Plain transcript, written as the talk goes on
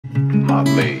my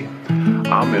lay.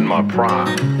 I'm in my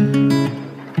prime.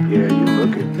 Yeah, you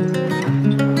look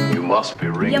it. You must be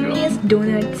Ringo. Yummiest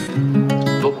donuts.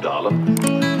 Look, darling.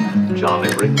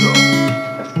 Johnny Ringo.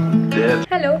 Dead.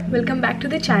 Hello, welcome back to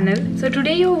the channel. So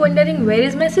today you're wondering where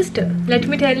is my sister? Let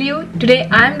me tell you, today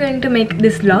I'm going to make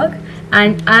this vlog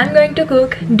and I'm going to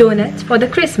cook donuts for the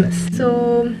Christmas.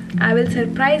 So I will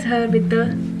surprise her with the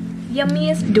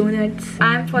yummiest donuts.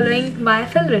 I'm following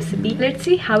Vaibhavi recipe. Let's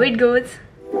see how it goes.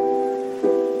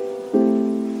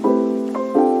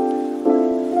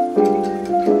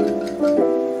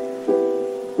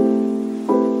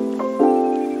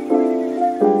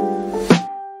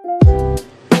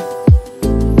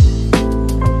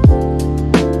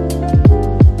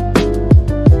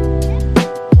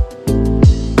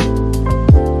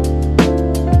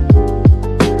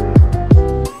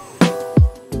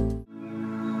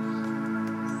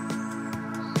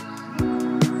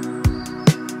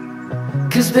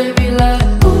 Cause baby,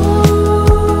 like,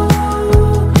 ooh,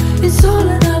 it's all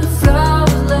another flower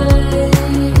lay.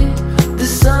 The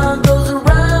sun goes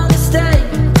around this day.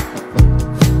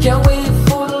 Can't wait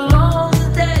for the long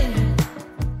day.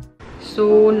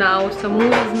 So now Samu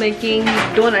is making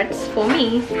donuts for me.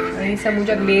 And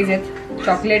Samuja Glaze it,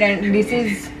 chocolate, and this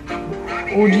is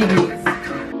OG Glaze.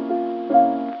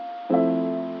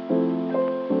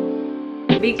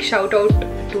 Big shout out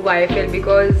to Vaibhavi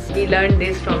because we learned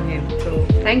this from him. So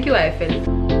thank you Vaibhavi.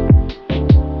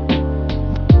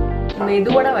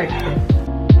 Medu vada वाटतो.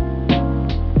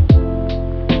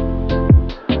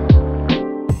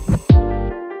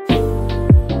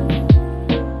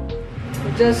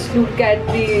 Just look at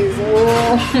these.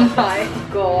 Oh my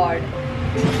god.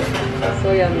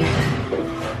 So yummy.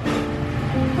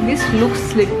 This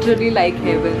looks literally like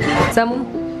heaven. Samu,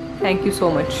 thank you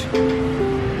so much.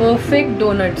 Perfect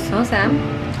donuts, huh Sam?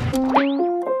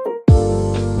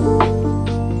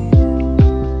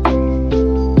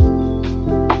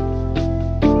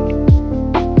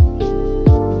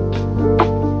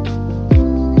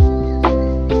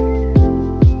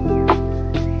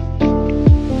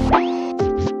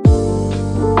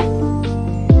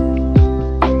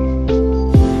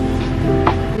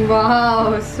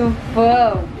 Wow,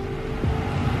 superb!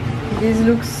 These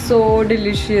look so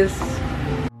delicious.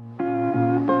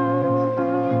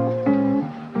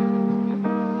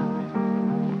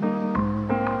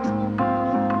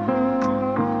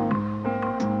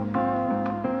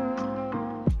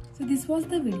 So this was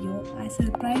the video. I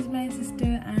surprised my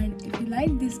sister, and if you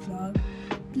like this vlog,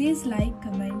 please like,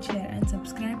 comment, share and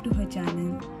subscribe to her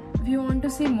channel. If you want to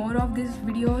see more of these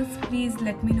videos, please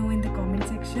let me know in the comment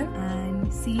section,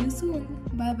 and see you soon.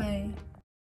 Bye bye.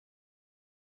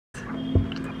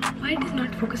 Why it is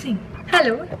not focusing?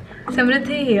 Hello,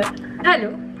 Samriddhi here. Hello,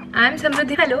 I'm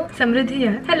Samriddhi. Hello, Samriddhi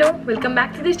here. Hello, welcome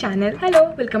back to the channel. Hello,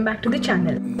 welcome back to the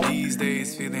channel. These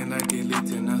days feeling like it lead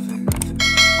to nothing.